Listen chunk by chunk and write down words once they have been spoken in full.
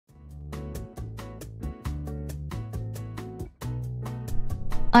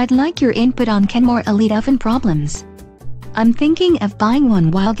I'd like your input on Kenmore Elite oven problems. I'm thinking of buying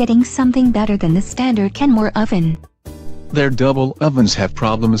one while getting something better than the standard Kenmore oven. Their double ovens have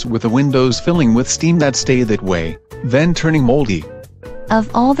problems with the windows filling with steam that stay that way, then turning moldy.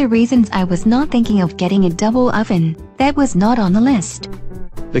 Of all the reasons I was not thinking of getting a double oven, that was not on the list.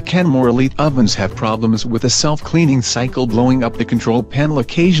 The Kenmore Elite ovens have problems with the self-cleaning cycle blowing up the control panel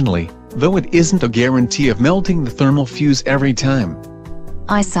occasionally, though it isn't a guarantee of melting the thermal fuse every time.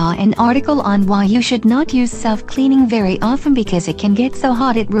 I saw an article on why you should not use self-cleaning very often because it can get so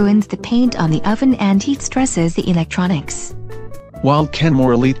hot it ruins the paint on the oven and heat stresses the electronics. While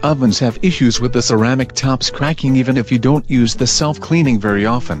Kenmore Elite ovens have issues with the ceramic tops cracking even if you don't use the self-cleaning very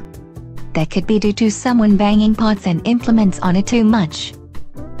often. That could be due to someone banging pots and implements on it too much.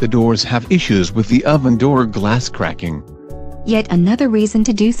 The doors have issues with the oven door glass cracking. Yet another reason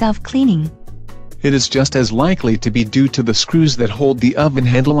to do self-cleaning. It is just as likely to be due to the screws that hold the oven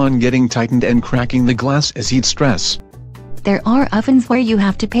handle on getting tightened and cracking the glass as heat stress. There are ovens where you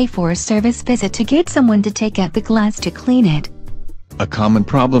have to pay for a service visit to get someone to take out the glass to clean it. A common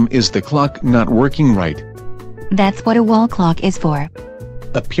problem is the clock not working right. That's what a wall clock is for.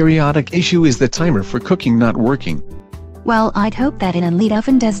 A periodic issue is the timer for cooking not working. Well, I'd hope that an Elite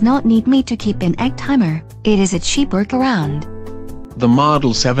oven does not need me to keep an egg timer. It is a cheap workaround. The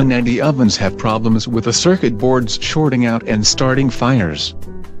Model 790 ovens have problems with the circuit boards shorting out and starting fires.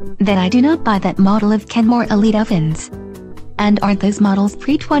 Then I do not buy that model of Kenmore Elite ovens. And aren't those models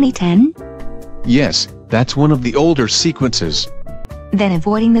pre-2010? Yes, that's one of the older sequences. Then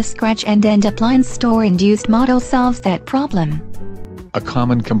avoiding the scratch and dent appliance store-induced model solves that problem. A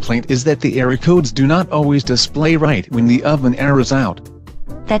common complaint is that the error codes do not always display right when the oven errors out.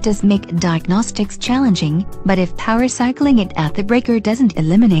 That does make diagnostics challenging, but if power cycling it at the breaker doesn't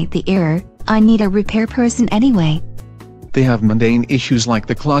eliminate the error, I need a repair person anyway. They have mundane issues like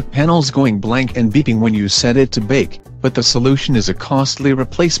the clock panels going blank and beeping when you set it to bake, but the solution is a costly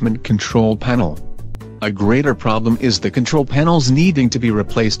replacement control panel. A greater problem is the control panels needing to be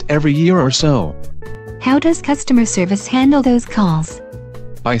replaced every year or so. How does customer service handle those calls?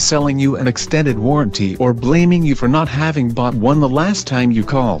 By selling you an extended warranty or blaming you for not having bought one the last time you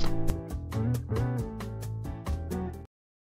called.